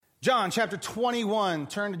John chapter 21.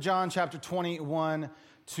 Turn to John chapter 21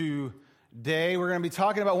 today. We're going to be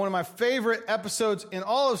talking about one of my favorite episodes in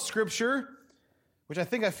all of Scripture, which I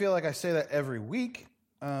feel like I say that every week,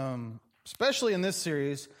 especially in this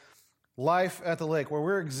series, Life at the Lake, where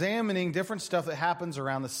we're examining different stuff that happens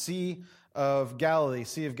around the Sea of Galilee.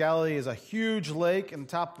 Sea of Galilee is a huge lake in the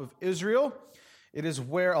top of Israel. It is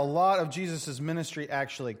where a lot of Jesus' ministry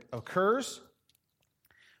actually occurs,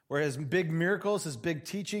 where his big miracles, his big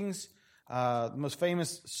teachings, the most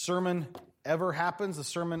famous sermon ever happens. The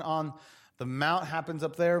Sermon on the Mount happens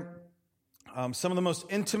up there. Some of the most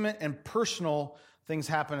intimate and personal things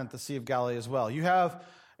happen at the Sea of Galilee as well. You have,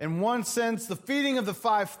 in one sense, the feeding of the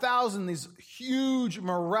 5,000, these huge,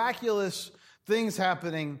 miraculous things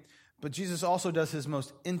happening, but Jesus also does his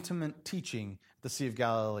most intimate teaching at the Sea of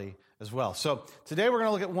Galilee as well. So today we're going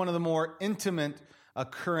to look at one of the more intimate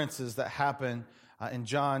occurrences that happen in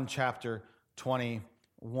John chapter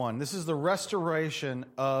 21. This is the restoration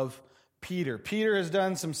of Peter. Peter has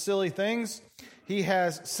done some silly things. He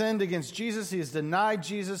has sinned against Jesus. He has denied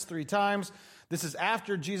Jesus 3 times. This is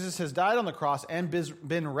after Jesus has died on the cross and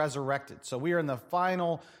been resurrected. So we are in the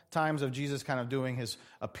final times of Jesus kind of doing his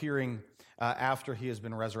appearing after he has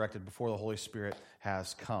been resurrected, before the Holy Spirit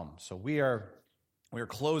has come. So we are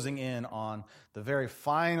closing in on the very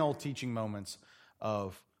final teaching moments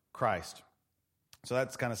of Christ. So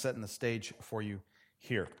that's kind of setting the stage for you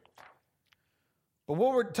here. But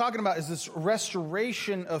what we're talking about is this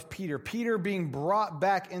restoration of Peter. Peter being brought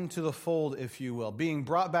back into the fold, if you will. Being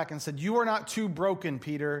brought back and said, you are not too broken,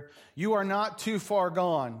 Peter. You are not too far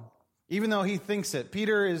gone. Even though he thinks it.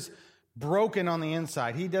 Peter is broken on the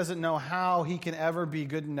inside. He doesn't know how he can ever be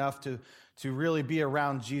good enough to really be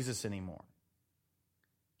around Jesus anymore.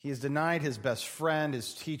 He has denied his best friend,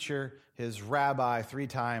 his teacher, his rabbi 3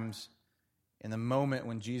 times in the moment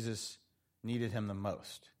when Jesus needed him the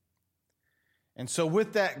most. And so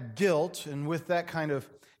with that guilt and with that kind of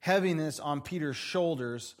heaviness on Peter's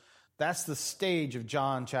shoulders, that's the stage of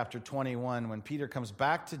John chapter 21 when Peter comes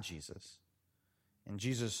back to Jesus and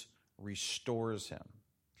Jesus restores him.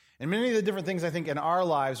 And many of the different things I think in our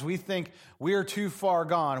lives, we think we are too far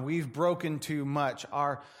gone. We've broken too much.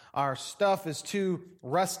 Our stuff is too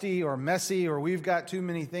rusty or messy, or we've got too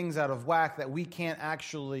many things out of whack that we can't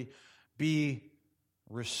actually be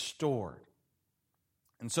restored.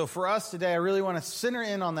 And so for us today, I really want to center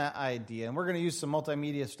in on that idea. And we're going to use some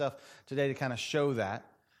multimedia stuff today to kind of show that.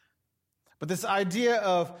 But this idea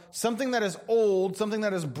of something that is old, something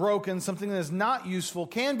that is broken, something that is not useful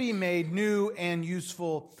can be made new and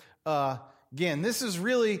useful again. This is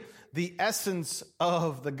really the essence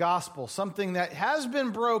of the gospel. Something that has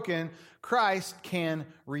been broken, Christ can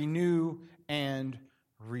renew and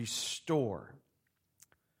restore.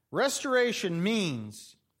 Restoration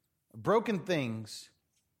means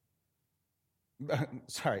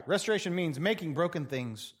restoration means making broken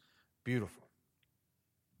things beautiful.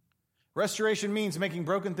 Restoration means making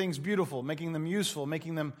broken things beautiful, making them useful,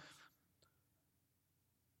 making them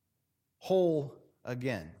whole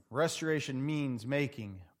again. Restoration means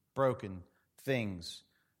making broken things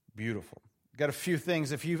beautiful. Got a few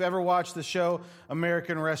things. If you've ever watched the show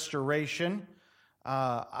American Restoration,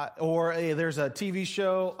 there's a TV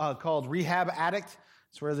show called Rehab Addict.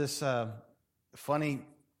 It's where this funny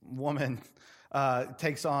woman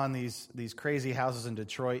takes on these crazy houses in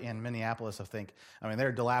Detroit and Minneapolis, I think. I mean,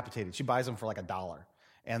 they're dilapidated. She buys them for like $1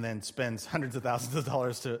 and then spends hundreds of thousands of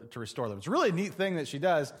dollars to restore them. It's a really neat thing that she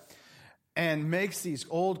does, and makes these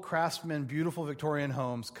old craftsman, beautiful Victorian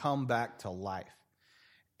homes come back to life.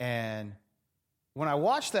 And when I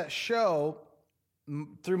watch that show,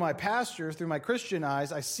 through my pastor, through my Christian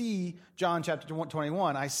eyes, I see John chapter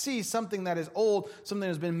 21. I see something that is old, something that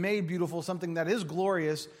has been made beautiful, something that is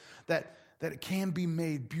glorious, that it can be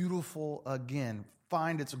made beautiful again,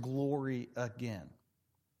 find its glory again.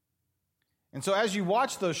 And so as you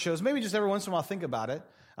watch those shows, maybe just every once in a while think about it.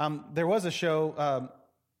 There was a show,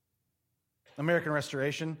 American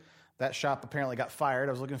Restoration. That shop apparently got fired.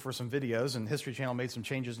 I was looking for some videos, and History Channel made some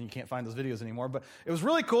changes, and you can't find those videos anymore. But it was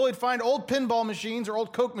really cool. You'd find old pinball machines or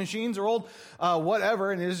old Coke machines or old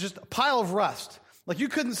whatever, and it was just a pile of rust. Like you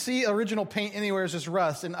couldn't see original paint anywhere. It's just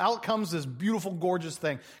rust. And out comes this beautiful, gorgeous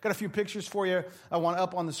thing. Got a few pictures for you I want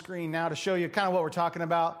up on the screen now to show you kind of what we're talking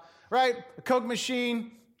about. Right? A Coke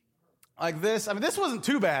machine like this. I mean, this wasn't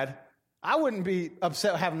too bad. I wouldn't be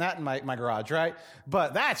upset having that in my garage, right?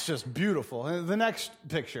 But that's just beautiful. And the next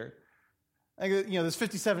picture. This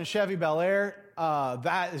 57 Chevy Bel Air,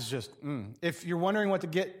 that is just, If you're wondering what to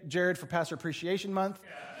get Jared for Pastor Appreciation Month,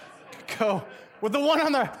 go with the one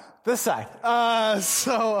on this side. That's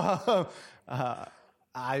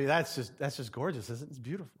just gorgeous, isn't it? It's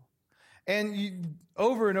beautiful. And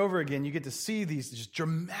over and over again, you get to see these just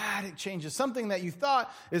dramatic changes. Something that you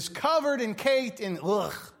thought is covered and caked in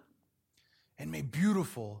and made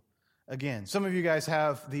beautiful again. Some of you guys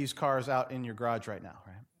have these cars out in your garage right now,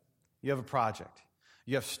 right? You have a project.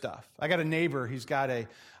 You have stuff. I got a neighbor. He's got a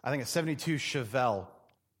 72 Chevelle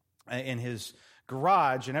in his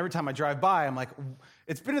garage. And every time I drive by, I'm like,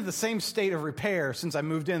 it's been in the same state of repair since I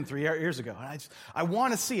moved in 3 years ago. And I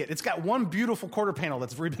want to see it. It's got one beautiful quarter panel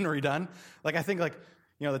that's been redone. I think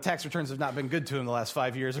the tax returns have not been good to him the last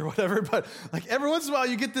 5 years or whatever. But every once in a while,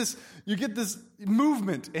 you get this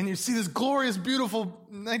movement, and you see this glorious, beautiful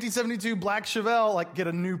 1972 black Chevelle get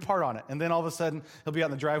a new part on it, and then all of a sudden he'll be out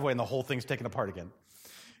in the driveway, and the whole thing's taken apart again.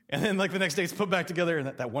 And then the next day it's put back together, and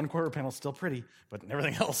that one quarter panel's still pretty, but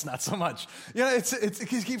everything else not so much.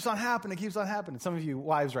 It keeps on happening. It keeps on happening. Some of you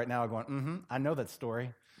wives right now are going, I know that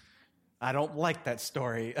story. I don't like that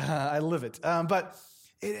story. I live it. But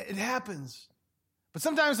it happens. But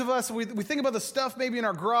sometimes of us, we think about the stuff maybe in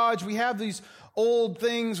our garage. We have these old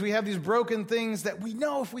things. We have these broken things that we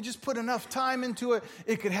know if we just put enough time into it,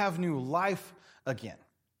 it could have new life again.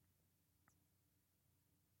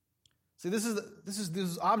 See, this is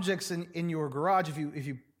these objects in your garage. If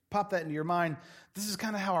you pop that into your mind, this is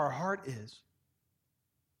kind of how our heart is.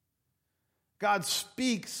 God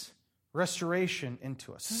speaks restoration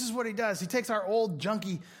into us. This is what he does. He takes our old,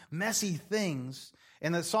 junky, messy things,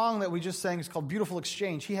 and the song that we just sang is called Beautiful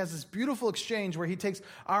Exchange. He has this beautiful exchange where he takes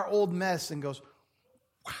our old mess and goes,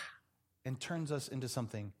 wah, and turns us into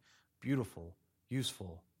something beautiful,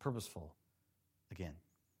 useful, purposeful again.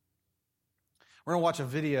 We're going to watch a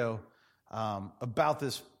video about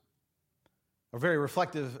this, a very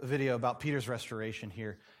reflective video about Peter's restoration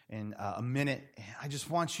here in a minute. I just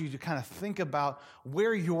want you to kind of think about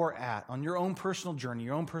where you're at on your own personal journey,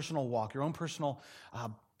 your own personal walk, your own personal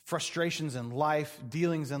frustrations in life,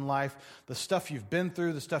 dealings in life, the stuff you've been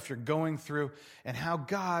through, the stuff you're going through, and how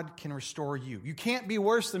God can restore you. You can't be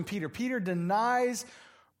worse than Peter. Peter denies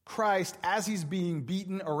Christ as he's being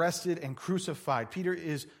beaten, arrested, and crucified. Peter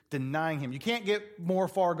is denying him. You can't get more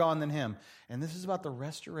far gone than him. And this is about the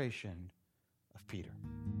restoration of Peter.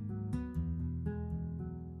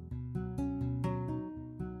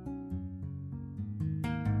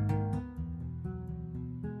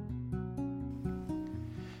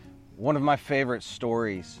 One of my favorite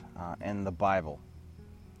stories in the Bible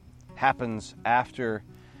happens after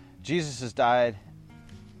Jesus has died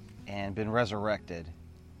and been resurrected.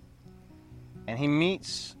 And he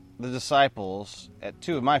meets the disciples at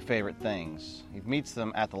two of my favorite things. He meets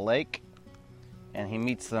them at the lake, and he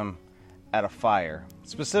meets them at a fire.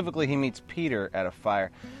 Specifically, he meets Peter at a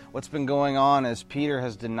fire. What's been going on is Peter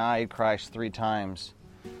has denied Christ 3 times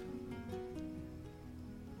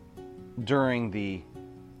during the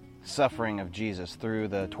suffering of Jesus, through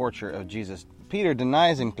the torture of Jesus. Peter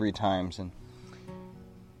denies him 3 times, and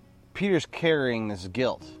Peter's carrying this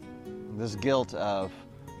guilt of,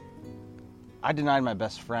 I denied my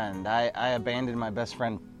best friend. I abandoned my best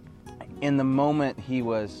friend in the moment he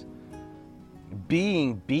was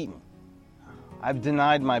being beaten. I've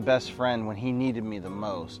denied my best friend when he needed me the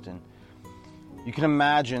most. And you can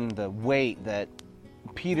imagine the weight that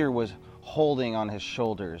Peter was holding on his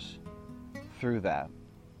shoulders through that.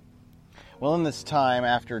 Well, in this time,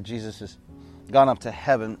 after Jesus has gone up to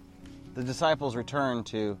heaven, the disciples return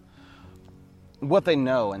to what they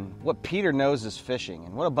know, and what Peter knows is fishing,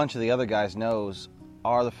 and what a bunch of the other guys knows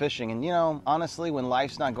are the fishing. And honestly, when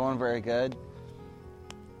life's not going very good,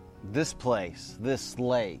 this place, this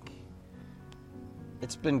lake,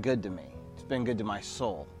 it's been good to me. It's been good to my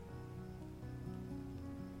soul.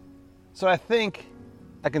 So I think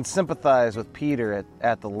I can sympathize with Peter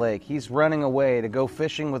at the lake. He's running away to go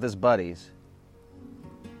fishing with his buddies,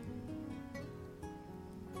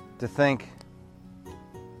 to think,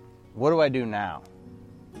 what do I do now?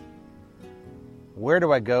 Where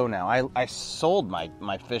do I go now? I sold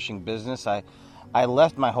my fishing business. I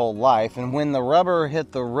left my whole life. And when the rubber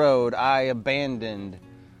hit the road, I abandoned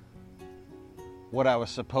what I was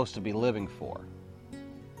supposed to be living for.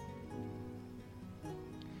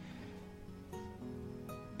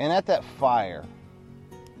 And at that fire,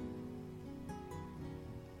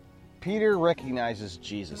 Peter recognizes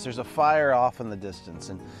Jesus. There's a fire off in the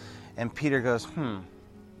distance. And Peter goes,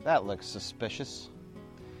 that looks suspicious.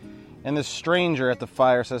 And this stranger at the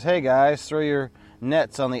fire says, hey guys, throw your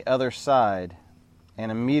nets on the other side.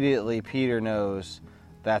 And immediately Peter knows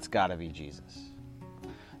that's got to be Jesus.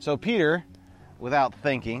 So Peter, without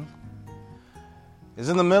thinking, is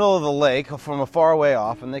in the middle of the lake from a far way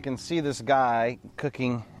off, and they can see this guy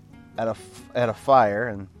cooking at a fire,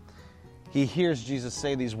 and he hears Jesus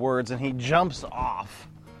say these words, and he jumps off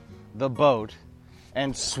the boat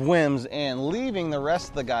and swims in, leaving the rest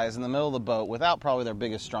of the guys in the middle of the boat without probably their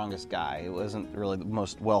biggest, strongest guy. It wasn't really the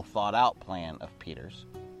most well thought out plan of Peter's.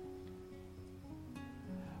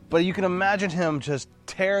 But you can imagine him just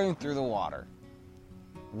tearing through the water,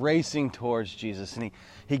 racing towards Jesus. And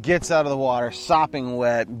he gets out of the water, sopping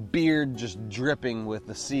wet, beard just dripping with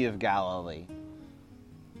the Sea of Galilee.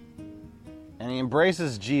 And he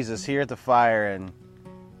embraces Jesus here at the fire. And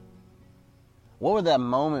what would that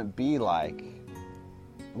moment be like?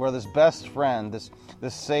 Where this best friend, this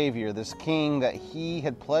Savior, this King that he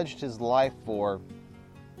had pledged his life for,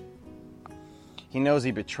 he knows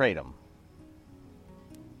he betrayed him.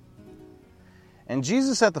 And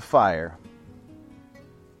Jesus at the fire,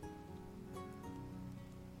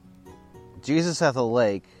 Jesus at the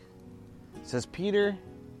lake, says, Peter,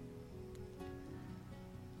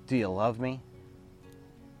 do you love me?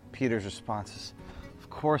 Peter's response is, of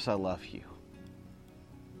course I love you.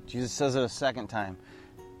 Jesus says it a second time,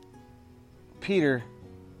 Peter,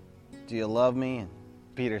 do you love me? And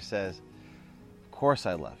Peter says, of course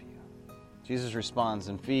I love you. Jesus responds,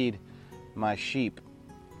 and feed my sheep.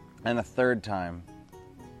 And a third time,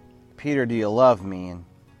 Peter, do you love me? And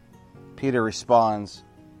Peter responds,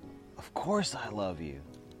 of course I love you.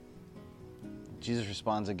 Jesus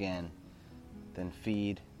responds again, then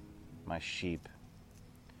feed my sheep.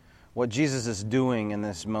 What Jesus is doing in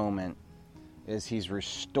this moment is he's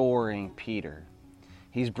restoring Peter.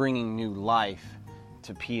 He's bringing new life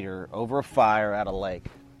to Peter over a fire at a lake.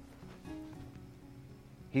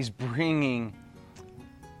 He's bringing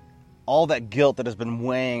all that guilt that has been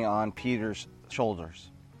weighing on Peter's shoulders.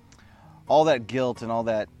 All that guilt and all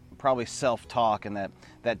that probably self-talk and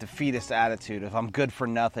that defeatist attitude of I'm good for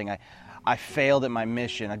nothing. I failed at my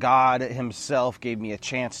mission. God himself gave me a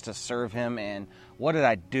chance to serve him, and what did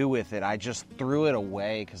I do with it? I just threw it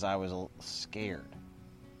away because I was scared.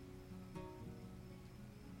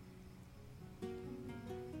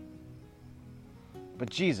 But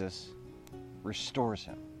Jesus restores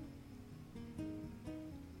him.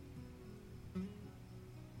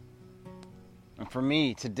 And for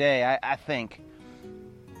me today, I think,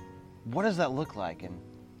 what does that look like? And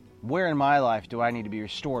where in my life do I need to be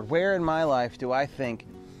restored? Where in my life do I think,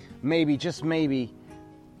 maybe, just maybe,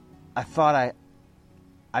 I thought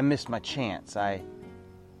I missed my chance.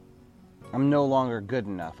 I'm no longer good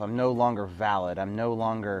enough. I'm no longer valid. I'm no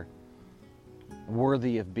longer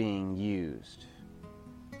worthy of being used.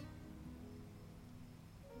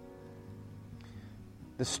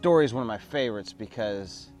 This story is one of my favorites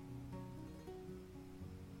because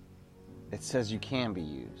it says you can be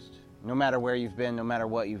used. No matter where you've been, no matter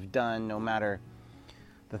what you've done, no matter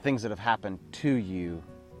the things that have happened to you,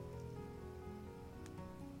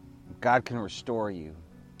 God can restore you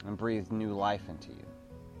and breathe new life into you.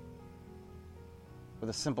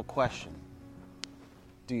 With a simple question: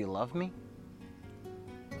 do you love me?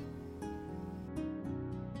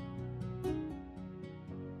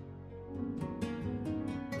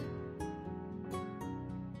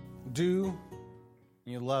 Do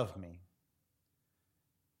you love me?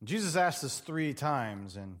 Jesus asked this 3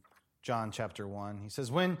 times in John chapter 1. He says,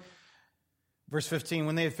 verse 15,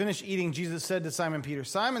 when they had finished eating, Jesus said to Simon Peter,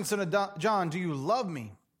 Simon, son of John, do you love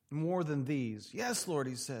me more than these? Yes, Lord,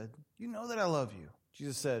 he said. You know that I love you.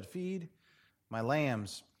 Jesus said, feed my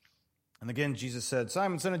lambs. And again, Jesus said,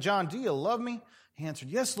 Simon, son of John, do you love me? He answered,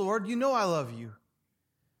 yes, Lord, you know I love you.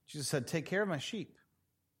 Jesus said, take care of my sheep.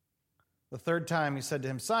 The 3rd time he said to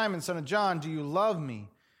him, Simon, son of John, do you love me?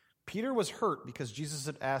 Peter was hurt because Jesus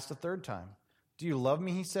had asked a 3rd time. Do you love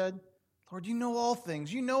me? He said. Lord, you know all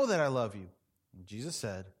things. You know that I love you. And Jesus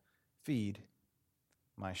said, feed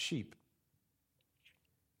my sheep.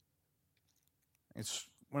 It's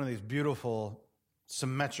one of these beautiful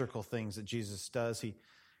symmetrical things that Jesus does. He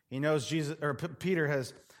knows Peter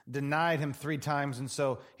has denied him 3 times, and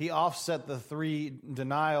so he offset the 3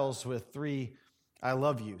 denials with 3 I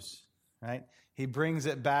love yous. Right? He brings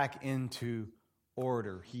it back into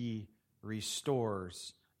order. He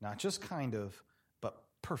restores, not just kind of, but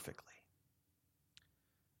perfectly.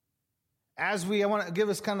 I want to give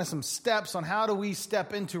us kind of some steps on how do we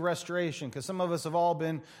step into restoration, because some of us have all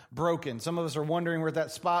been broken. Some of us are wondering, we're at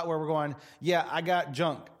that spot where we're going, yeah, I got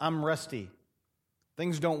junk. I'm rusty.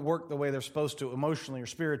 Things don't work the way they're supposed to, emotionally or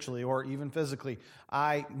spiritually or even physically.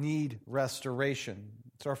 I need restoration.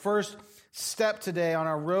 So our first step today on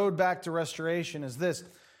our road back to restoration is this.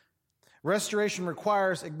 Restoration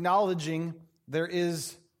requires acknowledging there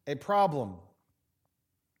is a problem.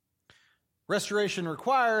 Restoration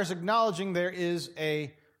requires acknowledging there is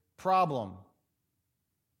a problem.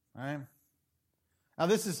 All right? Now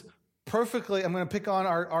this is perfectly, I'm going to pick on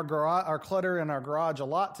our garage, our clutter in our garage a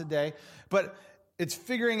lot today, but it's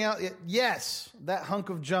figuring out, yes, that hunk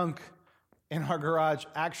of junk in our garage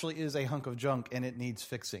actually is a hunk of junk and it needs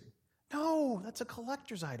fixing. No, that's a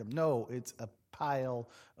collector's item. No, it's a pile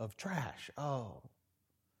of trash. Oh.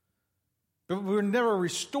 But we're never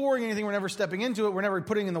restoring anything. We're never stepping into it. We're never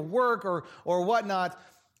putting in the work or whatnot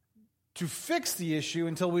to fix the issue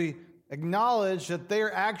until we acknowledge that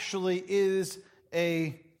there actually is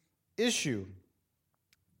a issue.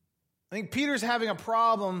 I think Peter's having a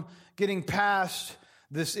problem getting past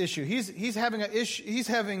this issue. He's having a issue. He's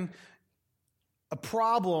having a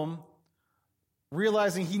problem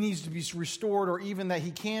realizing he needs to be restored, or even that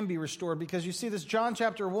he can be restored, because you see, this John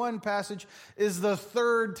chapter 1 passage is the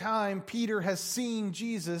third time Peter has seen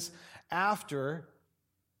Jesus after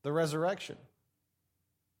the resurrection.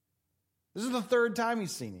 This is the third time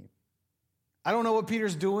he's seen him. I don't know what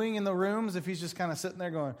Peter's doing in the rooms, if he's just kind of sitting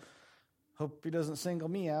there going, hope he doesn't single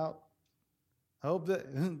me out. I hope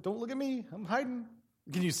that, don't look at me, I'm hiding.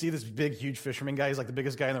 Can you see this big, huge fisherman guy? He's like the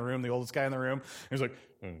biggest guy in the room, the oldest guy in the room. He's like,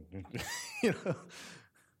 you know.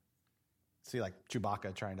 See, like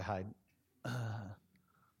Chewbacca trying to hide.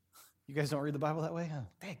 You guys don't read the Bible that way? Huh?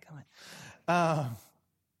 Dang, come on.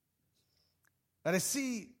 But I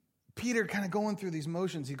see Peter kind of going through these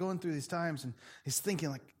motions. He's going through these times, and he's thinking,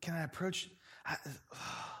 like, can I approach?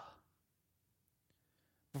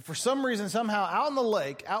 But for some reason, somehow, out in the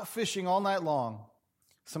lake, out fishing all night long,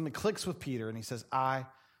 something clicks with Peter, and he says, I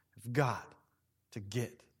have got to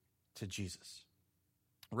get to Jesus.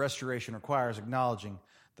 Restoration requires acknowledging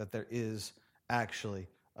that there is actually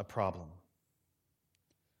a problem.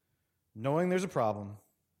 Knowing there's a problem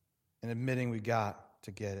and admitting we got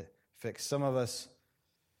to get it fixed. Some of us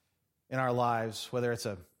in our lives, whether it's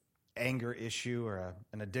an anger issue or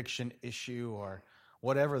an addiction issue or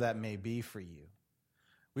whatever that may be for you,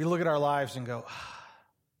 we look at our lives and go,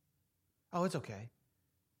 oh, it's okay.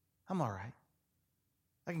 I'm all right.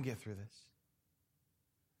 I can get through this.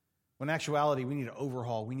 When in actuality, we need an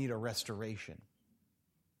overhaul. We need a restoration.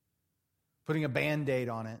 Putting a Band-Aid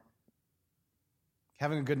on it.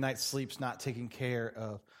 Having a good night's sleep's not taking care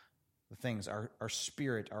of the things. Our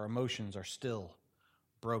spirit, our emotions are still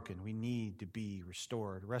broken. We need to be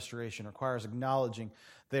restored. Restoration requires acknowledging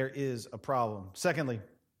there is a problem. Secondly,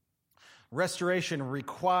 restoration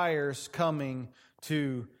requires coming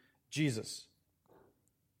to Jesus.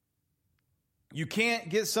 You can't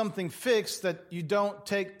get something fixed that you don't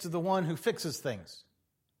take to the one who fixes things.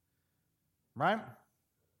 Right?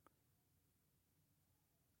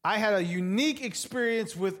 I had a unique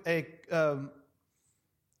experience with a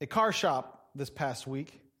car shop this past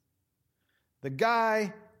week. The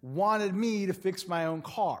guy wanted me to fix my own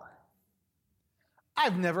car.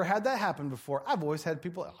 I've never had that happen before. I've always had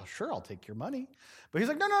people, oh, sure, I'll take your money. But he's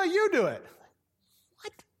like, no, you do it.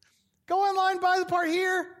 What? Go online, buy the part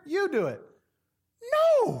here, you do it.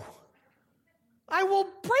 No, I will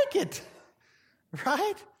break it,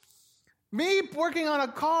 right? Me working on a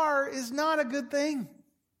car is not a good thing.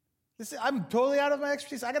 I'm totally out of my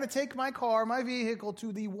expertise. I got to take my car, my vehicle,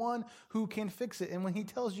 to the one who can fix it. And when he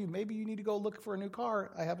tells you, maybe you need to go look for a new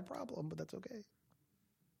car, I have a problem, but that's okay.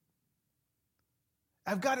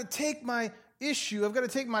 I've got to take my issue, I've got to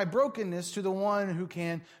take my brokenness to the one who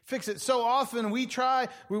can fix it. So often we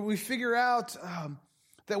figure out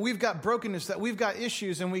that we've got brokenness, that we've got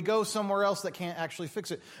issues, and we go somewhere else that can't actually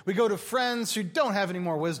fix it. We go to friends who don't have any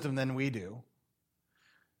more wisdom than we do.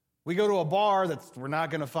 We go to a bar that we're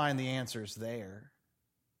not going to find the answers there.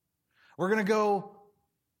 We're going to go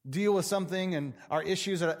deal with something and our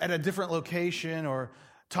issues at a different location, or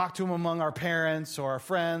talk to them among our parents or our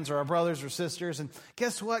friends or our brothers or sisters. And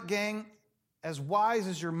guess what, gang? As wise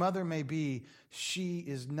as your mother may be, she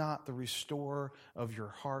is not the restorer of your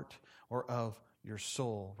heart or of your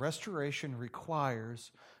soul. Restoration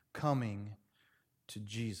requires coming to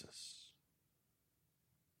Jesus.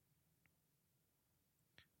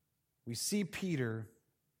 We see Peter,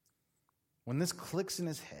 when this clicks in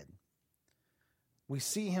his head, we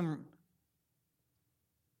see him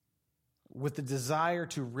with the desire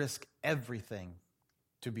to risk everything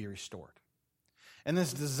to be restored. And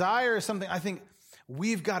this desire is something I think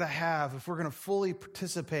we've got to have if we're going to fully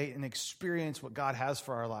participate and experience what God has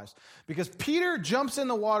for our lives. Because Peter jumps in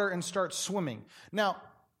the water and starts swimming. Now,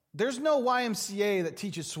 there's no YMCA that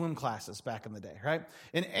teaches swim classes back in the day, right?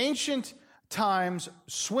 In ancient times,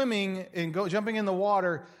 swimming and jumping in the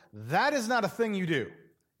water, that is not a thing you do.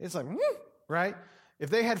 It's like, right? If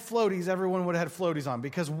they had floaties, everyone would have had floaties on,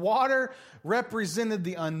 because water represented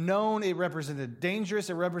the unknown. It represented dangerous.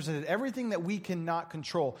 It represented everything that we cannot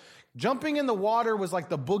control. Jumping in the water was like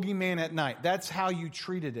the boogeyman at night. That's how you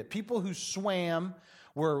treated it. People who swam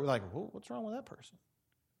were like, what's wrong with that person?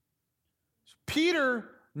 Peter,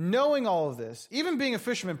 knowing all of this, even being a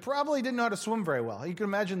fisherman, probably didn't know how to swim very well. You can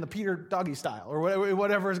imagine the Peter doggy style or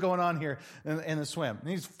whatever is going on here in the swim. And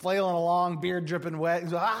he's flailing along, beard dripping wet.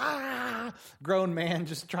 He's like, grown man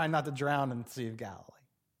just trying not to drown in the Sea of Galilee.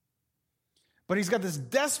 But he's got this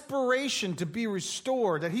desperation to be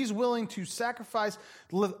restored that he's willing to sacrifice.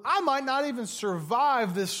 I might not even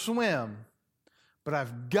survive this swim, but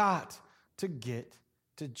I've got to get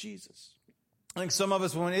to Jesus. I think some of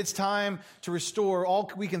us, when it's time to restore, all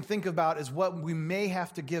we can think about is what we may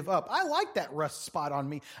have to give up. I like that rust spot on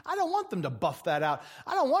me. I don't want them to buff that out.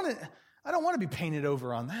 I don't want to be painted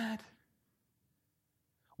over on that.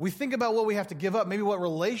 We think about what we have to give up, maybe what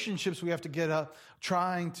relationships we have to get up,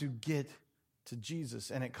 trying to get to Jesus.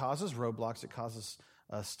 And it causes roadblocks. It causes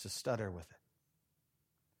us to stutter with it.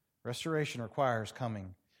 Restoration requires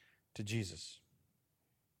coming to Jesus.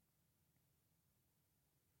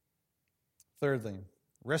 Thirdly,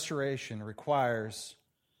 restoration requires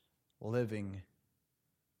living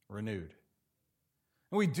renewed.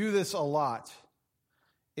 And we do this a lot,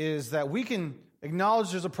 is that we can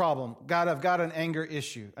acknowledge there's a problem. God, I've got an anger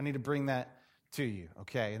issue. I need to bring that to you.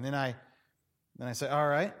 Okay, and then I say, all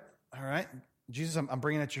right, Jesus, I'm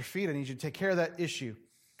bringing it at your feet. I need you to take care of that issue.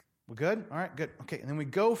 We're good? All right, good. Okay, and then we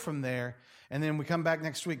go from there, and then we come back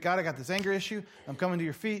next week. God, I got this anger issue. I'm coming to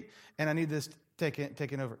your feet, and I need this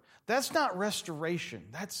taken over. That's not restoration.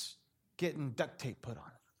 That's getting duct tape put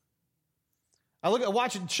on. I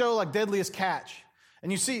watch a show like Deadliest Catch,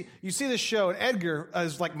 and you see this show, and Edgar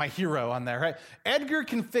is like my hero on there, right? Edgar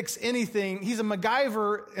can fix anything. He's a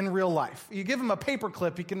MacGyver in real life. You give him a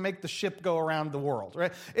paperclip, he can make the ship go around the world,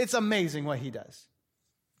 right? It's amazing what he does.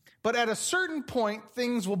 But at a certain point,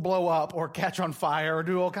 things will blow up or catch on fire or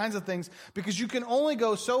do all kinds of things, because you can only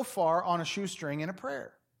go so far on a shoestring in a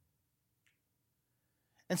prayer.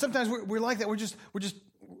 And sometimes we're like that. We're just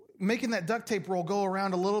making that duct tape roll go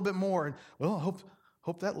around a little bit more. And, well,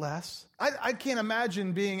 hope that lasts. I can't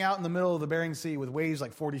imagine being out in the middle of the Bering Sea with waves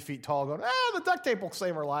like 40 feet tall going, the duct tape will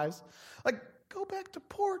save our lives. Like, go back to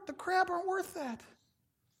port. The crab aren't worth that.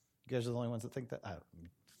 You guys are the only ones that think that?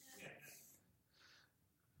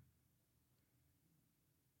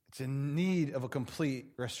 It's in need of a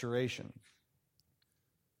complete restoration.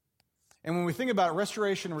 And when we think about it,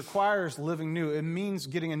 restoration requires living new. It means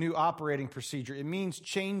getting a new operating procedure. It means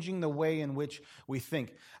changing the way in which we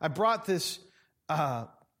think. I brought this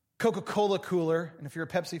Coca-Cola cooler, and if you're a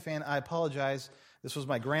Pepsi fan, I apologize. This was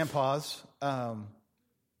my grandpa's,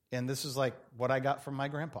 and this is like what I got from my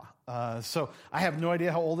grandpa. So I have no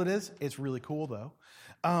idea how old it is. It's really cool, though.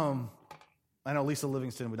 I know Lisa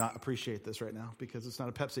Livingston would not appreciate this right now because it's not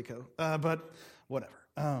a PepsiCo, but whatever.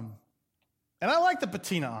 And I like the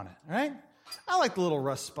patina on it, right? I like the little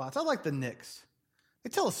rust spots. I like the nicks.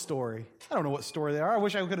 They tell a story. I don't know what story they are. I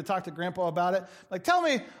wish I could have talked to Grandpa about it. Like, tell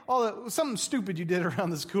me something stupid you did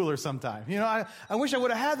around this cooler sometime. You know, I wish I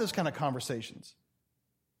would have had those kind of conversations.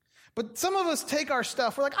 But some of us take our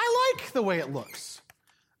stuff. We're like, I like the way it looks.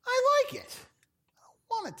 I like it. I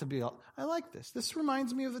don't want it to be all. I like this. This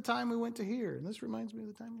reminds me of the time we went to here, and this reminds me of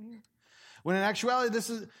the time we here. When in actuality,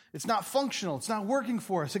 it's not functional. It's not working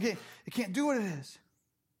for us. It can't do what it is.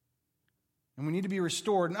 And we need to be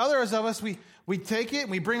restored. And others of us, we take it and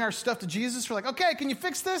we bring our stuff to Jesus. We're like, okay, can you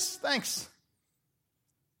fix this? Thanks.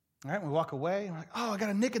 All right, we walk away. And we're like, oh, I got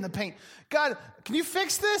a nick in the paint. God, can you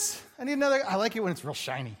fix this? I need another. I like it when it's real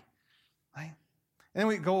shiny. Right? And then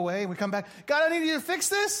we go away and we come back. God, I need you to fix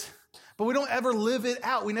this. But we don't ever live it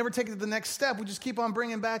out. We never take it to the next step. We just keep on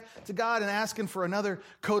bringing back to God and asking for another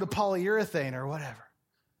coat of polyurethane or whatever.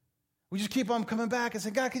 We just keep on coming back and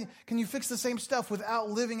saying, God, can you fix the same stuff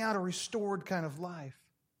without living out a restored kind of life?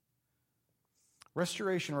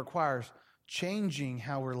 Restoration requires changing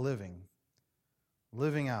how we're living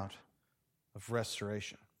out of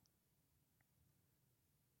restoration.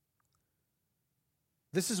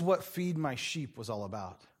 This is what Feed My Sheep was all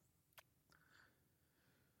about.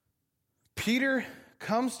 Peter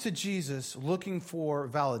comes to Jesus looking for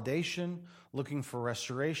validation, looking for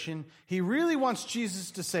restoration. He really wants Jesus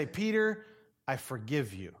to say, Peter, I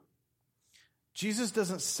forgive you. Jesus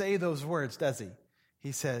doesn't say those words, does he?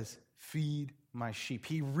 He says, feed my sheep.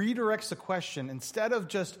 He redirects the question. Instead of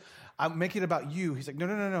just, I'll make it about you, he's like,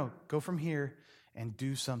 no. Go from here and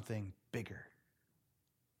do something bigger.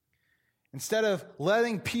 Instead of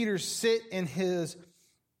letting Peter sit in his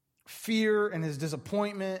fear and his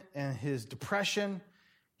disappointment and his depression,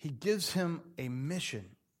 he gives him a mission.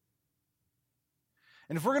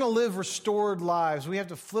 And if we're going to live restored lives, we have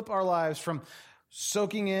to flip our lives from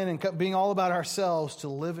soaking in and being all about ourselves to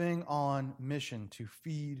living on mission to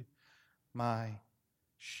feed my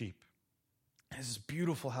sheep. This is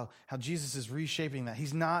beautiful how Jesus is reshaping that.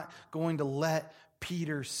 He's not going to let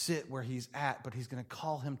Peter sit where he's at, but he's going to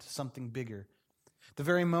call him to something bigger. The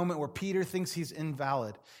very moment where Peter thinks he's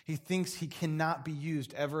invalid, he thinks he cannot be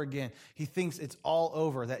used ever again, he thinks it's all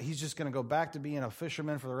over, that he's just going to go back to being a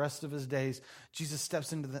fisherman for the rest of his days, Jesus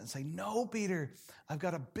steps into that and says, no, Peter, I've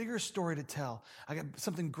got a bigger story to tell. I got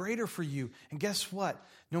something greater for you. And guess what?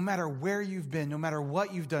 No matter where you've been, no matter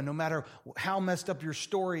what you've done, no matter how messed up your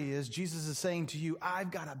story is, Jesus is saying to you,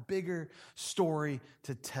 I've got a bigger story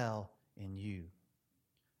to tell in you.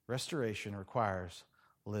 Restoration requires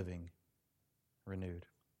living renewed.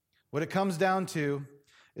 What it comes down to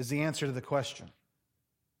is the answer to the question,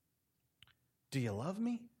 do you love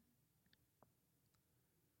me?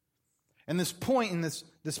 And this point and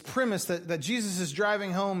this premise that Jesus is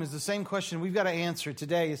driving home is the same question we've got to answer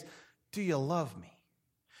today is, do you love me?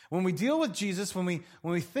 When we deal with Jesus, when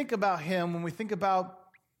we think about him, when we think about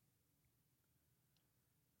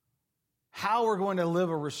how we're going to live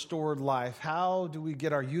a restored life, how do we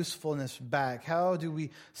get our usefulness back? How do we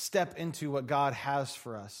step into what God has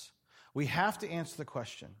for us? We have to answer the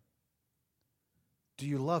question, do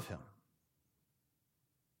you love him?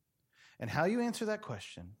 And how you answer that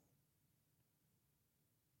question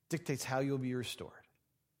dictates how you'll be restored.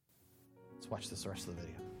 Let's watch this rest of the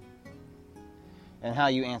video. And how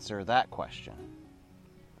you answer that question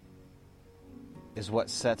is what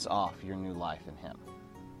sets off your new life in him.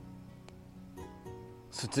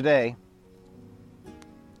 So today,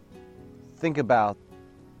 think about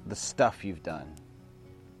the stuff you've done.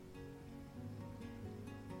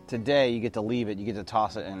 Today, you get to leave it, you get to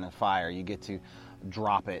toss it in the fire, you get to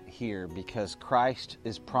drop it here because Christ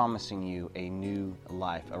is promising you a new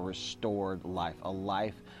life, a restored life, a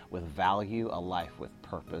life with value, a life with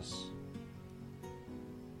purpose.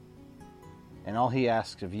 And all he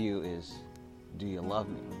asks of you is, do you love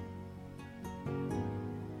me?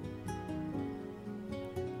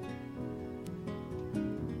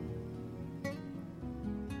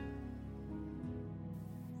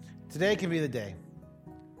 Today can be the day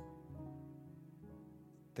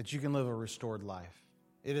that you can live a restored life.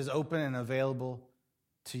 It is open and available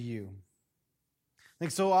to you. I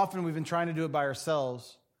think so often we've been trying to do it by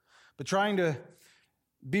ourselves, but trying to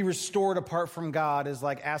be restored apart from God is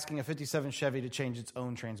like asking a 57 Chevy to change its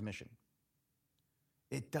own transmission.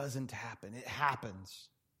 It doesn't happen. It happens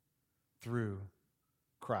through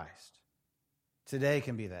Christ. Today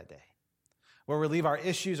can be that day where we leave our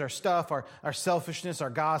issues, our stuff, our selfishness,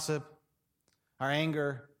 our gossip, our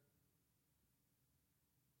anger,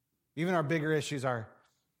 even our bigger issues, our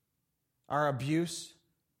abuse,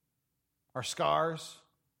 our scars.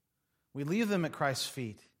 We leave them at Christ's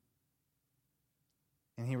feet,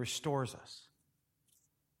 and he restores us.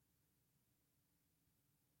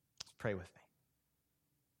 Let's pray with me.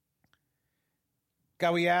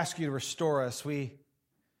 God, we ask you to restore us. We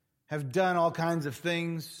have done all kinds of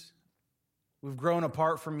things. We've grown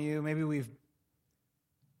apart from you. Maybe we've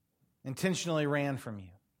intentionally ran from you.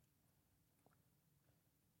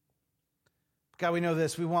 God, we know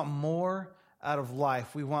this. We want more out of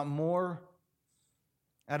life. We want more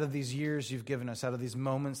out of these years you've given us, out of these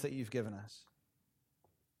moments that you've given us.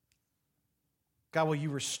 God, will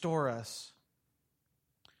you restore us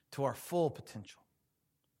to our full potential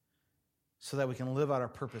so that we can live out our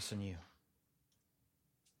purpose in you?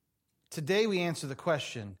 Today we answer the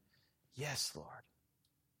question, yes, Lord,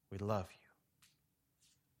 we love you.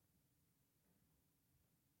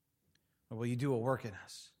 Or will you do a work in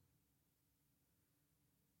us?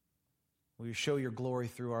 Will you show your glory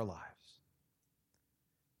through our lives?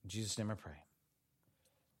 In Jesus' name I pray.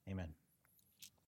 Amen.